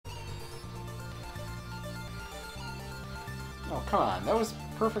Oh, come on. That was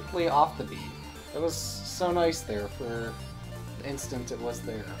perfectly off the beat. That was so nice there for the instant it was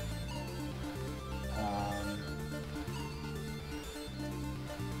there.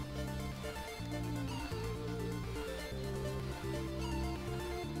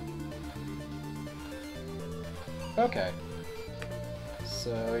 Okay.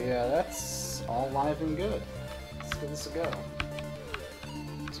 So, yeah, that's all live and good. Let's give this a go.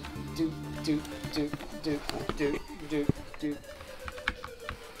 Do, do, do, do, do, do, do.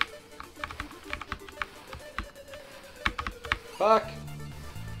 Fuck!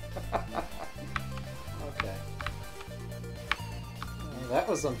 Okay. That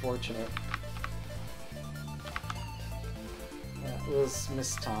was unfortunate. That was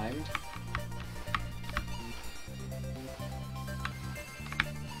mistimed.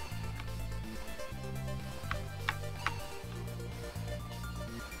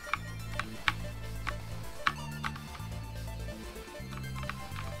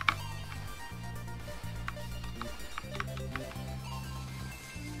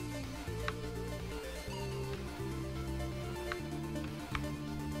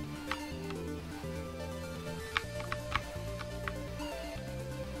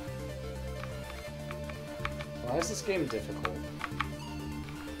 Why is this game difficult?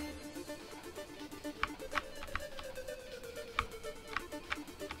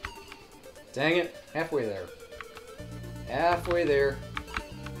 Dang it, halfway there. Halfway there.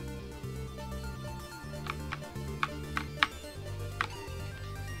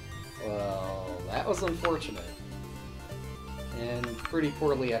 Well, that was unfortunate. And pretty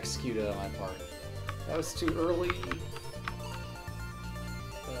poorly executed on my part. That was too early.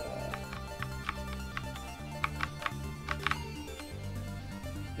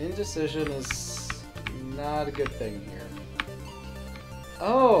 Indecision is not a good thing here.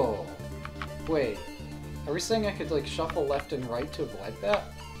 Oh! Wait. Are we saying I could, like, shuffle left and right to avoid that?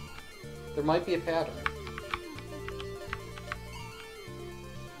 There might be a pattern.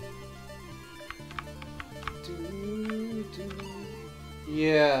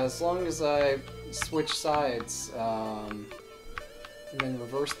 Yeah, as long as I switch sides, and then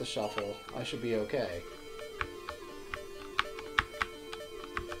reverse the shuffle, I should be okay.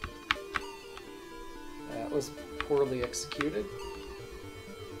 That was poorly executed.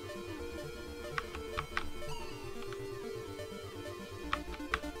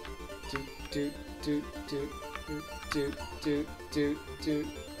 Do, do, do, do, do, do, do, do.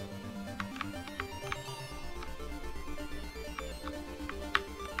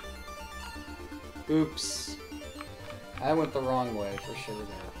 Oops. I went the wrong way for sure there.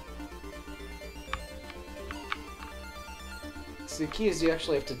 So the key is you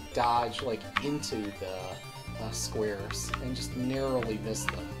actually have to dodge, like, into the squares and just narrowly miss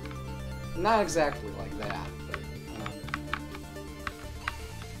them. Not exactly like that,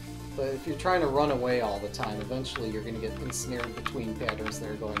 but if you're trying to run away all the time, eventually you're going to get ensnared between patterns that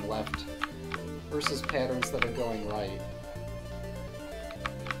are going left versus patterns that are going right.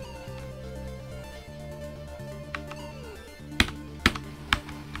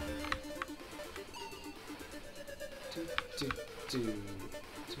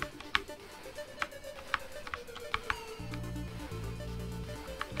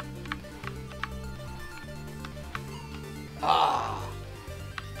 Ah!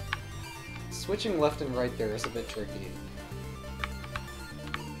 Switching left and right there is a bit tricky.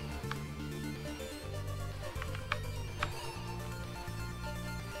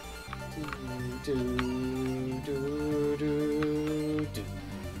 Do, do, do, do, do,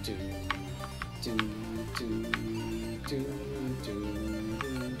 do, do, do, do,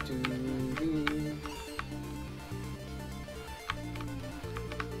 do, do, do.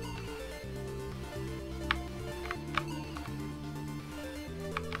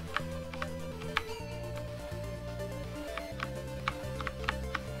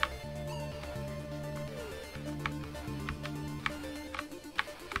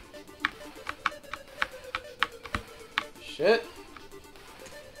 Shit.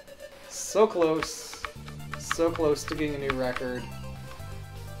 So close. So close to getting a new record.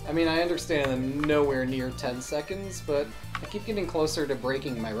 I mean, I understand I'm nowhere near 10 seconds, but I keep getting closer to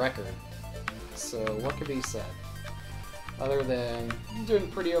breaking my record. So what could be said? Other than I'm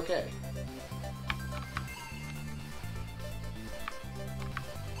doing pretty okay.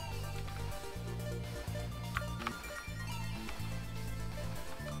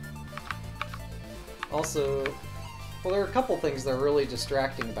 Also, well, there are a couple things that are really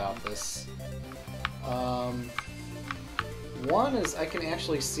distracting about this. One is I can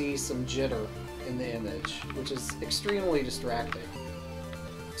actually see some jitter in the image, which is extremely distracting.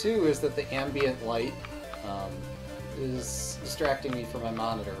 Two is that the ambient light is distracting me from my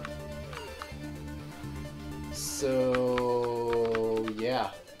monitor. So,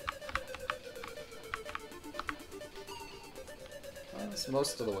 yeah. Well, that's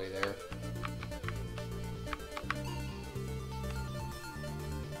most of the way there.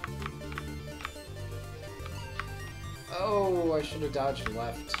 Oh, I should have dodged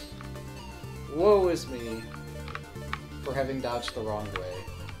left. Woe is me for having dodged the wrong way.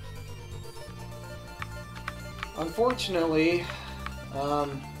 Unfortunately,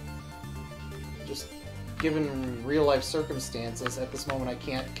 just given real-life circumstances, at this moment I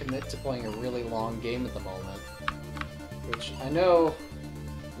can't commit to playing a really long game at the moment. Which I know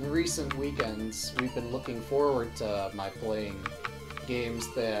in recent weekends we've been looking forward to my playing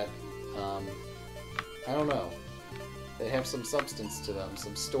games that, I don't know, they have some substance to them,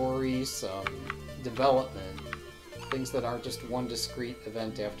 some story, some development, things that aren't just one discrete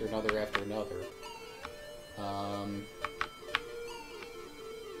event after another after another.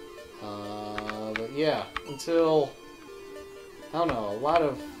 But yeah, until, I don't know, a lot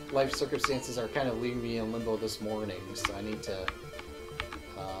of life circumstances are kind of leaving me in limbo this morning, so I need to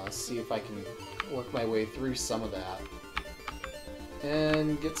see if I can work my way through some of that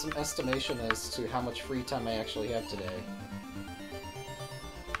and get some estimation as to how much free time I actually have today.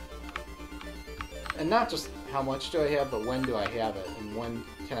 And not just how much do I have, but when do I have it, and when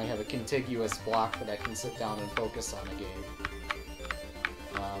can I have a contiguous block that I can sit down and focus on a game.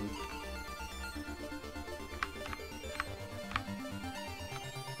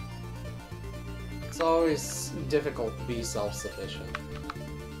 It's always difficult to be self-sufficient.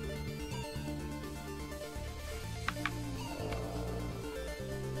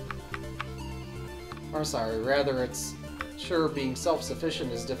 Or sorry, rather it's, sure, being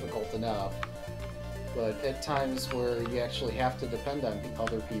self-sufficient is difficult enough, but at times where you actually have to depend on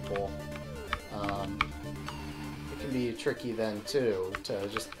other people, it can be tricky then too, to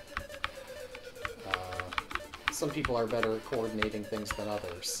just, some people are better at coordinating things than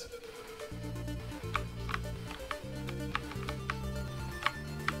others.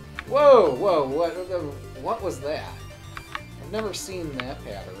 Whoa, whoa, what was that? I've never seen that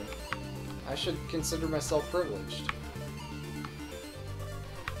pattern. I should consider myself privileged.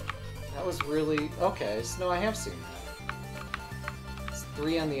 That was really... okay, so no, I have seen that. It's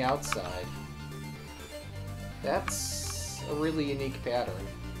 3 on the outside. That's a really unique pattern.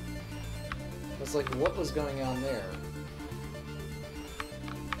 I was like, what was going on there?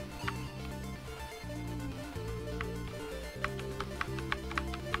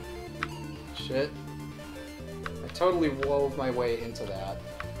 Shit. I totally wove my way into that.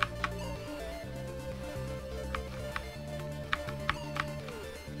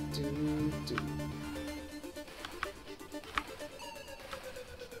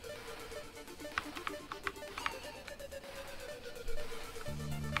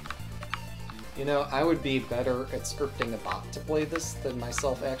 You know, I would be better at scripting a bot to play this than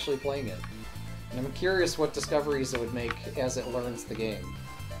myself actually playing it. And I'm curious what discoveries it would make as it learns the game.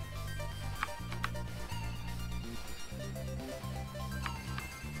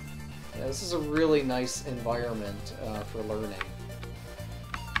 Yeah, this is a really nice environment for learning.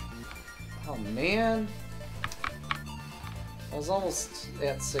 Oh man! I was almost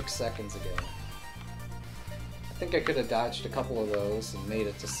at 6 seconds ago. I think I could have dodged a couple of those and made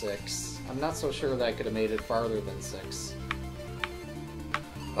it to 6. I'm not so sure that I could have made it farther than 6.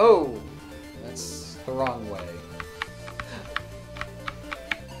 Oh! That's the wrong way.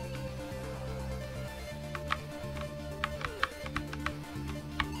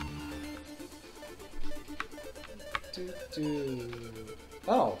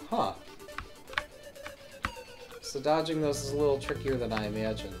 Oh, huh. So dodging those is a little trickier than I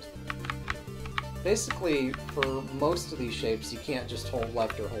imagined. Basically, for most of these shapes, you can't just hold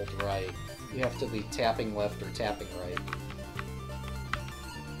left or hold right. You have to be tapping left or tapping right.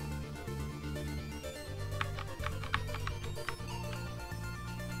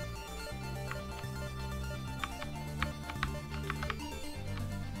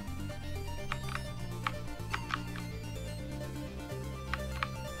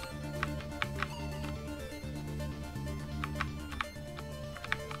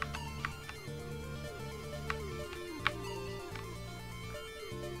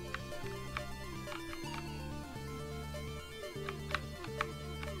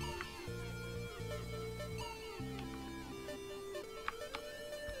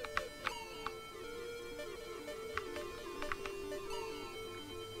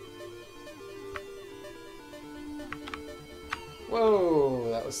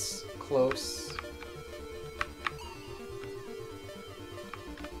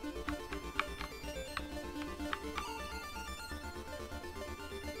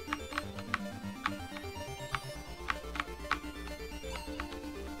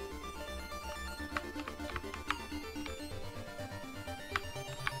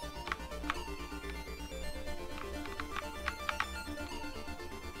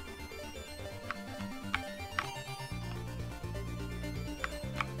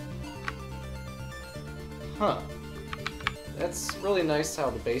 Huh. That's really nice how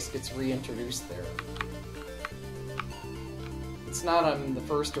the bass gets reintroduced there. It's not on the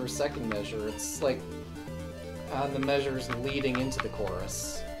first or second measure, it's like on the measures leading into the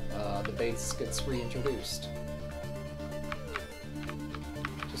chorus. The bass gets reintroduced.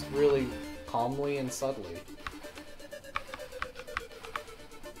 Just really calmly and subtly.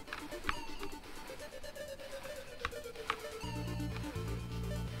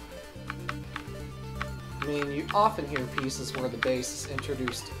 I mean, you often hear pieces where the bass is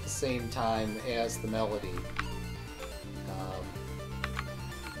introduced at the same time as the melody.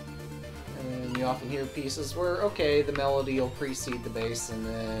 And you often hear pieces where, okay, the melody will precede the bass, and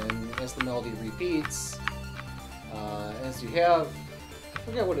then as the melody repeats, as you have, I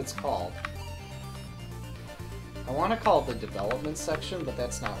forget what it's called. I want to call it the development section, but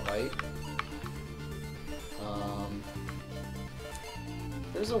that's not right.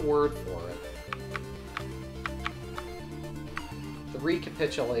 There's a word for it. The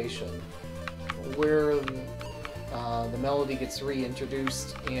recapitulation, where the melody gets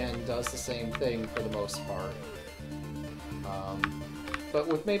reintroduced and does the same thing for the most part. But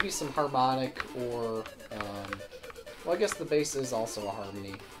with maybe some harmonic or... well, I guess the bass is also a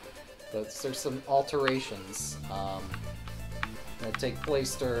harmony, but there's some alterations that take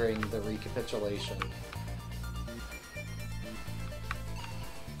place during the recapitulation.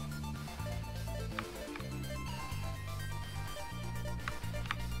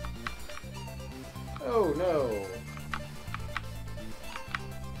 Oh no!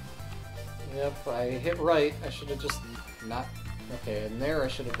 Yep, I hit right. I should have just not... Okay, and there I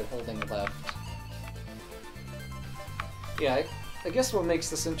should have been holding left. Yeah, I guess what makes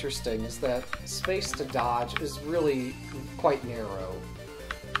this interesting is that space to dodge is really quite narrow.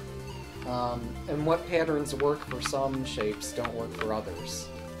 And what patterns work for some shapes don't work for others.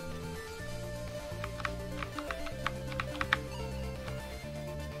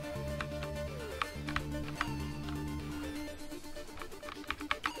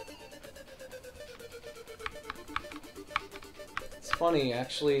 It's funny,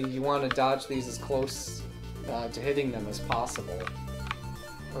 actually, you want to dodge these as close to hitting them as possible,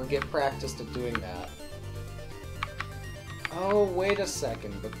 or get practiced at doing that. Oh, wait a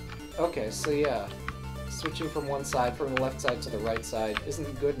second, but... Okay, so yeah, switching from one side, from the left side to the right side,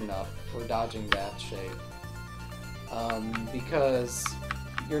 isn't good enough for dodging that shape. Because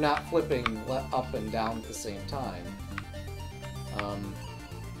you're not flipping up and down at the same time.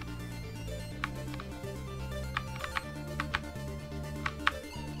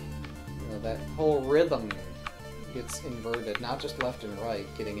 You know, that whole rhythm gets inverted, not just left and right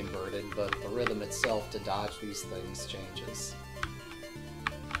getting inverted, but the rhythm itself to dodge these things changes.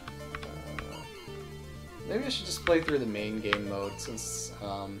 Maybe I should just play through the main game mode, since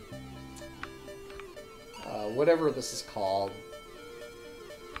whatever this is called,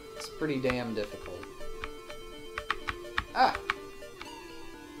 it's pretty damn difficult. Ah!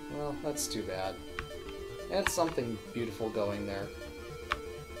 Well, that's too bad. That's something beautiful going there.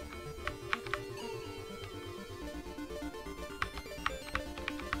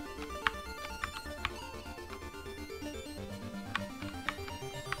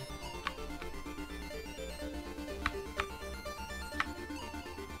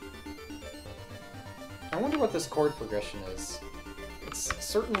 I wonder what this chord progression is. It's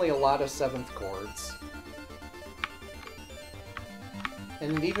certainly a lot of 7th chords.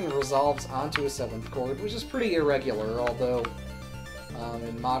 And it even resolves onto a 7th chord, which is pretty irregular, although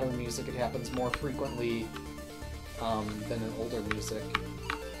in modern music it happens more frequently than in older music.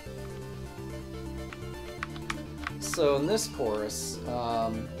 So in this chorus,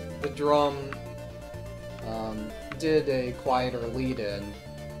 the drum did a quieter lead-in,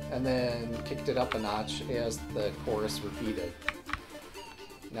 and then kicked it up a notch as the chorus repeated.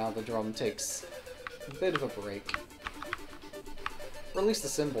 Now the drum takes a bit of a break. Or at least the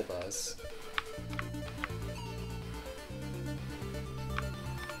cymbal does.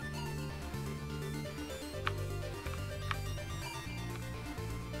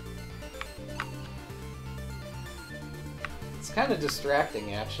 It's kind of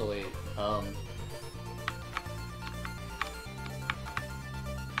distracting, actually.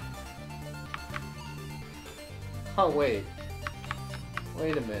 Oh, wait.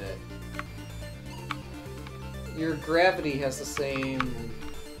 Wait a minute. Your gravity has the same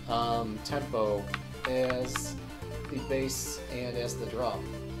tempo as the bass and as the drum.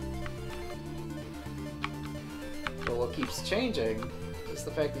 But what keeps changing is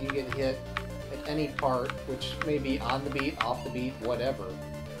the fact that you get hit at any part, which may be on the beat, off the beat, whatever.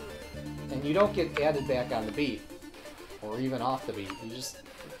 And you don't get added back on the beat, or even off the beat. You just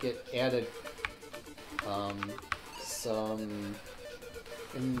get added some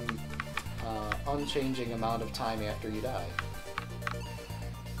unchanging amount of time after you die.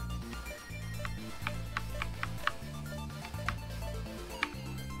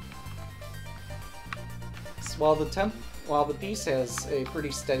 So while the piece has a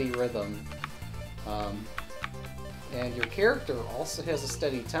pretty steady rhythm, and your character also has a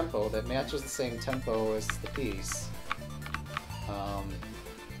steady tempo that matches the same tempo as the piece.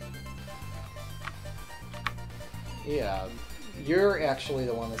 Yeah, you're actually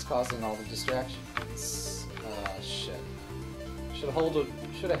the one that's causing all the distractions. Shit. Should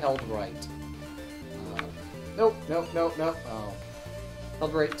have held right. Nope. Oh,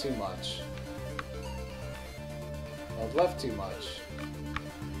 held right too much. Held left too much.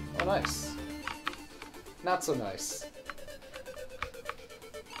 Oh, nice. Not so nice.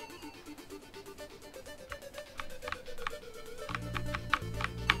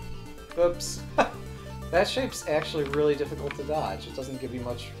 Oops. That shape's actually really difficult to dodge. It doesn't give you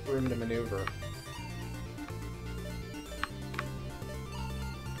much room to maneuver.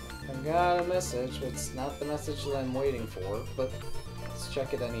 I got a message. It's not the message that I'm waiting for, but let's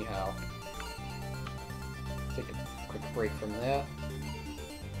check it anyhow. Take a quick break from that.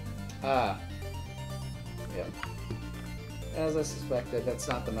 Ah. Yep. As I suspected, that's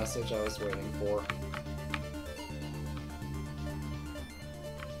not the message I was waiting for.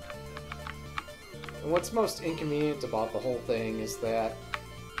 And what's most inconvenient about the whole thing is that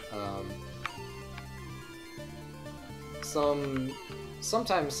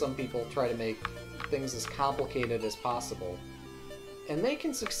sometimes some people try to make things as complicated as possible, and they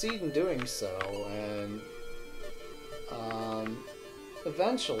can succeed in doing so, and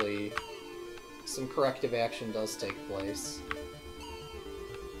eventually some corrective action does take place.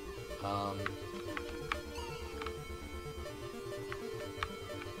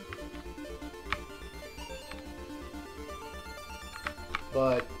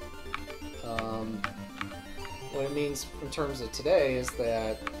 But what it means in terms of today is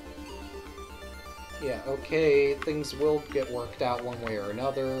that, yeah, okay, things will get worked out one way or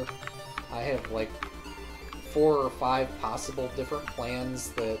another. I have like 4 or 5 possible different plans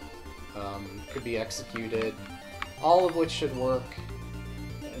that could be executed, all of which should work,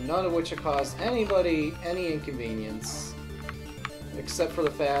 and none of which would cause anybody any inconvenience, except for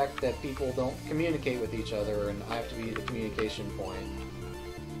the fact that people don't communicate with each other, and I have to be the communication point.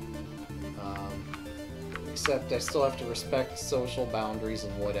 Except I still have to respect social boundaries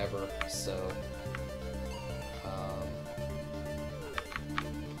and whatever, so...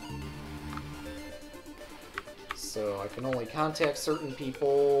 So I can only contact certain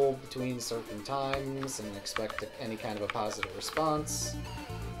people between certain times and expect any kind of a positive response.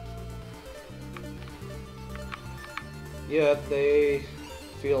 Yet they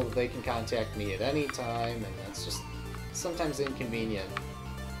feel that they can contact me at any time, and that's just sometimes inconvenient.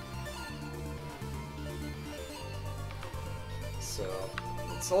 So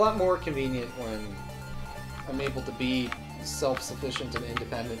it's a lot more convenient when I'm able to be self-sufficient and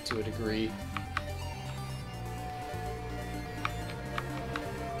independent to a degree.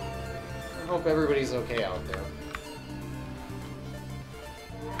 I hope everybody's okay out there.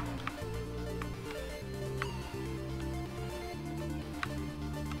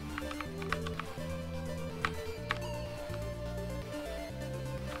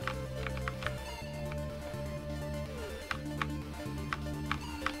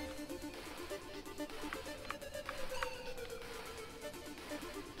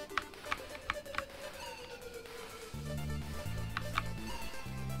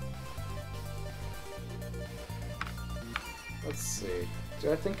 Let's see.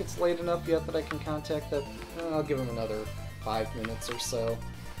 Do I think it's late enough yet that I can contact that? I'll give him another 5 minutes or so.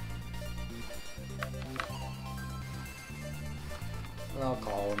 And I'll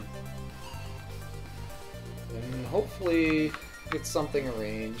call him. And hopefully get something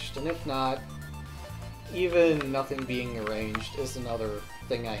arranged. And if not, even nothing being arranged is another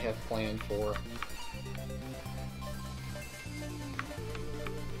thing I have planned for.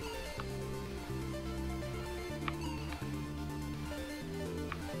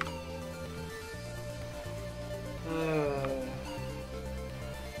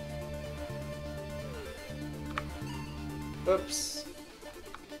 Oops.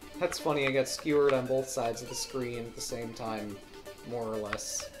 That's funny, I got skewered on both sides of the screen at the same time, more or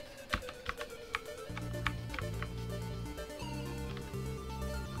less.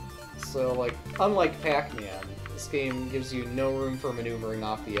 So, like, unlike Pac-Man, this game gives you no room for maneuvering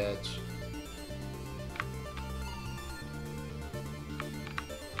off the edge.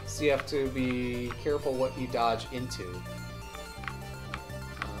 So you have to be careful what you dodge into.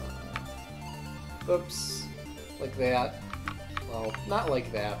 Oops. Like that. Well, not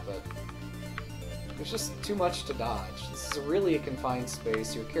like that, but there's just too much to dodge. This is really a confined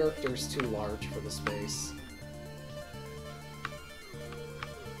space. Your character's too large for the space.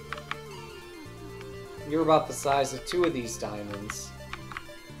 You're about the size of 2 of these diamonds.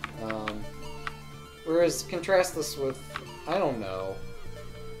 Whereas, contrast this with, I don't know.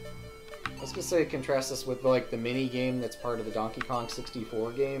 I was gonna say contrast this with, like, the mini game that's part of the Donkey Kong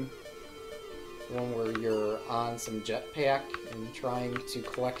 64 game. One where you're on some jetpack and trying to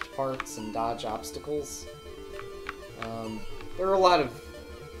collect parts and dodge obstacles. There are a lot of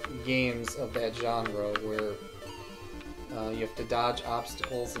games of that genre where you have to dodge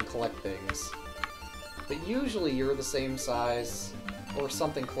obstacles and collect things. But usually you're the same size, or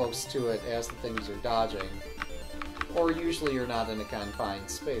something close to it, as the things you're dodging. Or usually you're not in a confined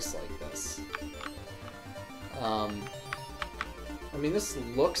space like this. I mean, this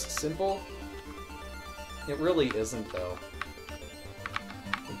looks simple. It really isn't, though.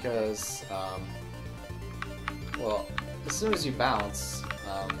 Because, well, as soon as you bounce,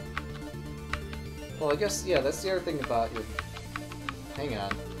 well, I guess, yeah, that's the other thing about your... Hang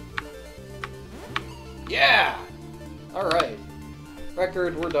on. Yeah! Alright.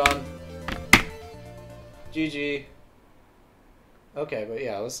 Record, we're done. GG. Okay, but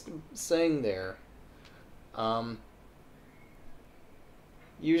yeah, I was saying there.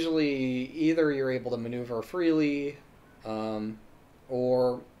 Usually, either you're able to maneuver freely,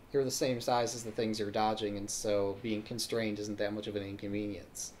 or you're the same size as the things you're dodging, and so being constrained isn't that much of an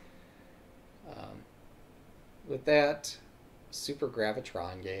inconvenience. With that Super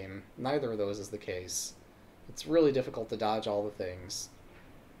Gravitron game, neither of those is the case. It's really difficult to dodge all the things.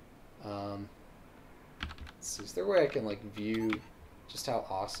 Let's see, is there a way I can, like, view just how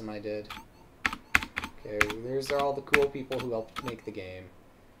awesome I did? Okay, there's all the cool people who helped make the game.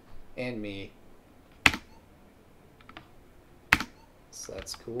 And me. So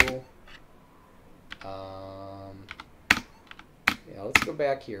that's cool. Yeah, let's go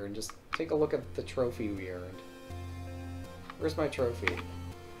back here and just take a look at the trophy we earned. Where's my trophy?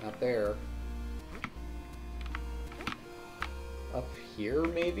 Not there. Up here,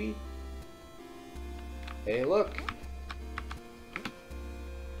 maybe? Hey, look!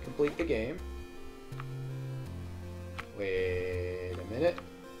 Complete the game. Wait a minute.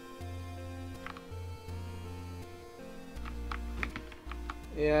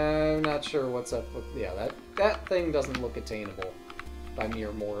 Yeah, I'm not sure what's up with... Yeah, that thing doesn't look attainable by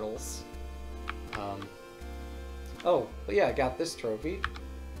mere mortals. Oh, but yeah, I got this trophy.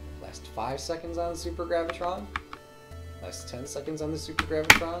 Last 5 seconds on the Super Gravitron. Last 10 seconds on the Super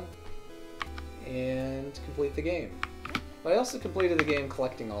Gravitron. And complete the game. But I also completed the game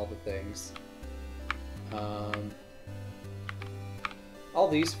collecting all the things. All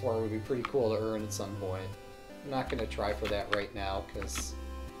these 4 would be pretty cool to earn at some point. I'm not going to try for that right now, because...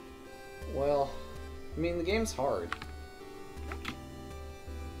 Well, I mean, the game's hard.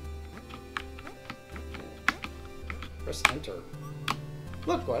 Press enter.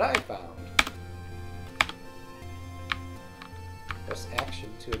 Look what I found! Press action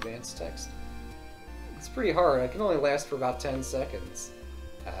to advance text. It's pretty hard. I can only last for about 10 seconds.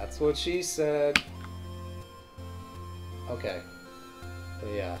 That's what she said. Okay.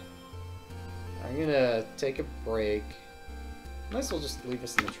 But yeah. I'm gonna take a break. Might as well just leave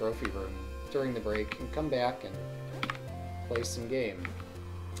us in the trophy room during the break and come back and play some game.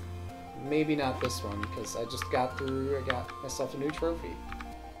 Maybe not this one, because I just got myself a new trophy.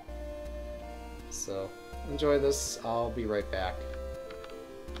 So, enjoy this. I'll be right back.